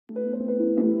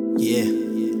Yeah,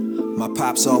 my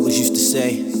pops always used to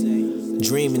say,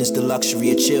 dreaming is the luxury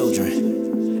of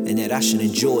children, and that I should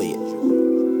enjoy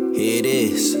it. Here it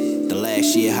is, the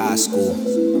last year of high school,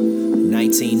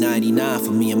 1999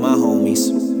 for me and my homies,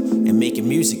 and making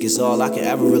music is all I could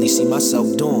ever really see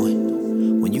myself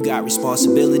doing. When you got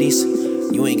responsibilities,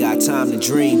 you ain't got time to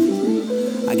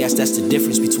dream. I guess that's the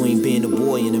difference between being a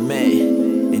boy and a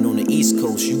man. And on the East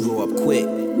Coast, you grow up quick,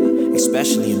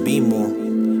 especially in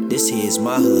B-More. This here is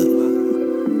my hood.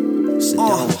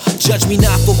 Judge me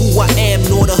not for who I am,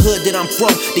 nor the hood that I'm from.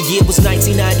 The year was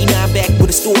 1999, back where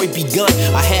the story begun.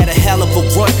 I had a hell of a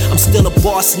run, I'm still a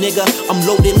boss, nigga. I'm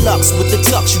loaded Lux with the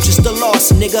tux, you just a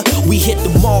lost, nigga. We hit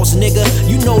the malls, nigga,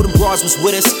 you know them bras was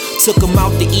with us. Took them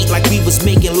out to eat like we was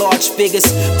making large figures.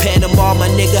 Panama, my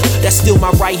nigga, that's still my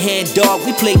right hand dog.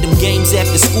 We played them games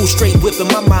after school, straight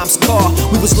whipping my mom's car.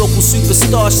 We was local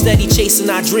superstars, steady chasing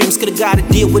our dreams. Could've got a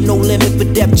deal with no limit,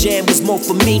 but Def Jam was more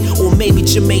for me. Or maybe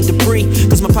Jermaine Dupri,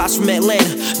 cause my pops from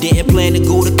Atlanta. Didn't plan to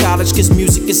go to college, cause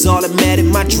music is all that mattered.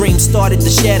 My dreams started to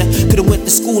shatter. Could've went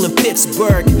to school in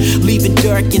Pittsburgh, leaving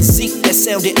Dirk and Zeke, that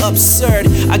sounded absurd.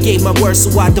 I gave my word, so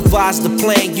I devised the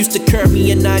plan. Used to curb me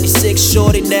in 96,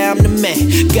 shorty, now I'm the man.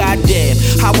 Goddamn,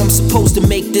 how I'm supposed to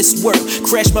make this work?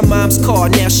 Crashed my mom's car,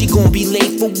 now she gon' be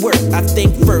late for work. I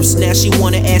think first, now she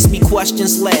wanna ask me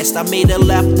questions last. I made a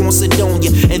left on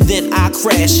Sedonia, and then I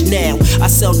crashed. Now, I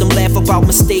seldom laugh about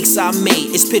mistakes I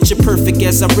made. It's picture perfect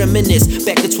as I reminisce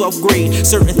back to 12th grade.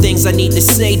 Certain things I need to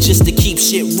say just to keep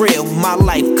shit real. My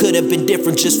life could have been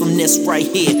different just from this right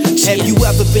here. Have you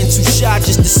ever been too shy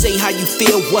just to say how you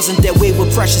feel? Wasn't that way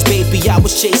with Precious, baby? I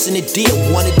was chasing a deal,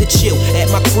 wanted to chill at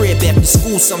my crib after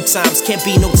school sometimes. Can't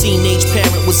be no teenage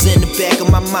parent, was in the back of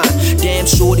my mind. Damn,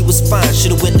 shorty was fine,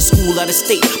 should've went to school out of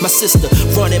state. My sister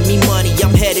running me money,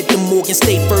 I'm headed to Morgan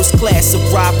State first class.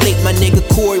 Arrived late, my nigga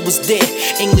Corey was there.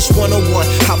 English 101,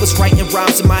 I was writing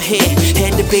rhymes in my head.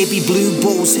 Had the baby blue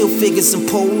bows, Hill figures and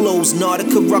polos,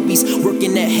 Nautica rugbies,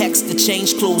 working at Hex to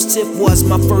change clothes. Tiff was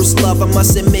my first love, I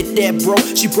must admit that, bro.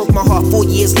 She broke my heart 4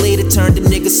 years later, turned a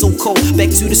nigga so cold. Back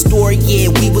to the story, yeah,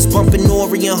 we was bumping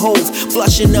Nori and Hove,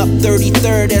 flushing up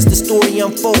 33rd as the story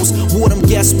unfolds. Wore them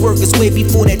guest workers way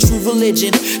before that True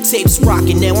Religion. Tapes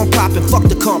rocking, now I'm popping, fuck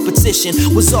the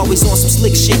competition. Was always on some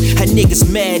slick shit, had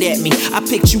niggas mad at me. I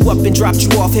picked you up and dropped you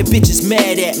off, had bitches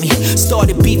mad at me.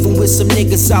 Started beefing with some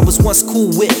niggas I was once cool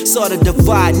with. Saw the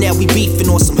divide, now we beefing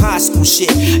on some high school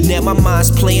shit. Now my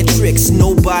mind's playing tricks,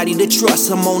 nobody to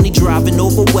trust. I'm only driving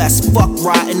over west, fuck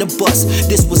riding the bus.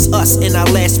 This was us in our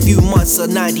last few months of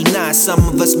 99. Some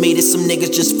of us made it, some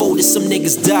niggas just folded, some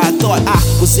niggas died. Thought I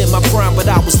was in my prime, but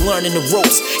I was learning the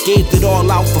ropes. Gave it all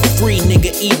out for free,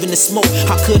 nigga, even the smoke.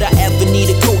 How could I ever need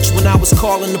a coach when I was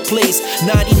calling the plays?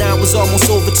 99 was almost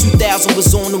over, 2000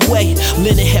 was on the way.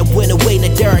 Lennon had went away,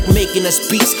 now Derek making us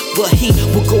beats. But he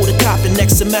would go to cop the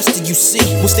next semester, you see.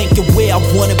 Was thinking where I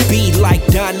wanna be, like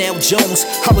Donnell Jones.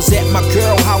 I was at my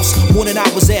girl house, morning I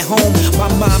was at home. My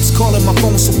mom's calling my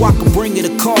phone so I could bring her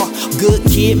the car. Good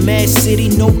kid, Mad City,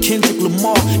 no Kendrick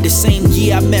Lamar. The same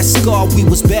year I met Scar, we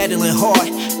was battling hard.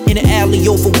 In the alley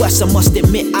over west, I must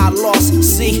admit I lost.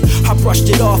 See, I brushed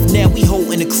it off, now we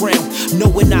holding the crown.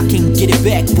 Knowing I can get it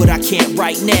back, but I can't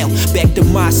right now. Back to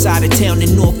my side of town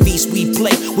in Northeast we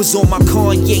play. Was on my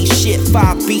Kanye shit,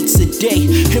 5 beats a day.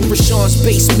 In Rashawn's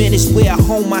basement is where I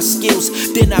hone my skills.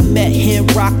 Then I met him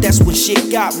Rock, that's when shit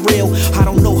got real. I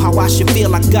don't know how I should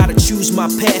feel, I gotta choose my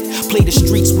path. Play the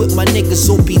streets with my niggas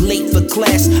or be late for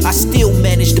class. I still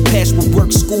manage to pass with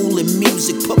work, school, and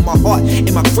music. Put my heart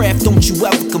in my craft, don't you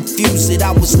ever confuse it.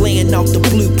 I was laying out the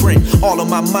blueprint, all on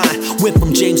my mind. Went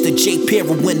from James to J.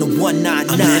 Perrin to 199.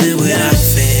 I'm living without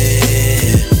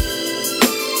fear,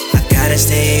 I gotta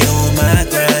stay on my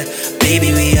grind.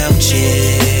 Baby, we out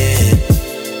here,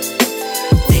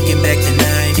 thinking back to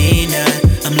 99.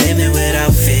 I'm living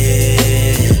without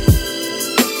fear,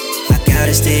 I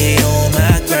gotta stay on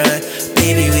my grind.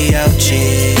 Baby, we out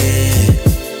here.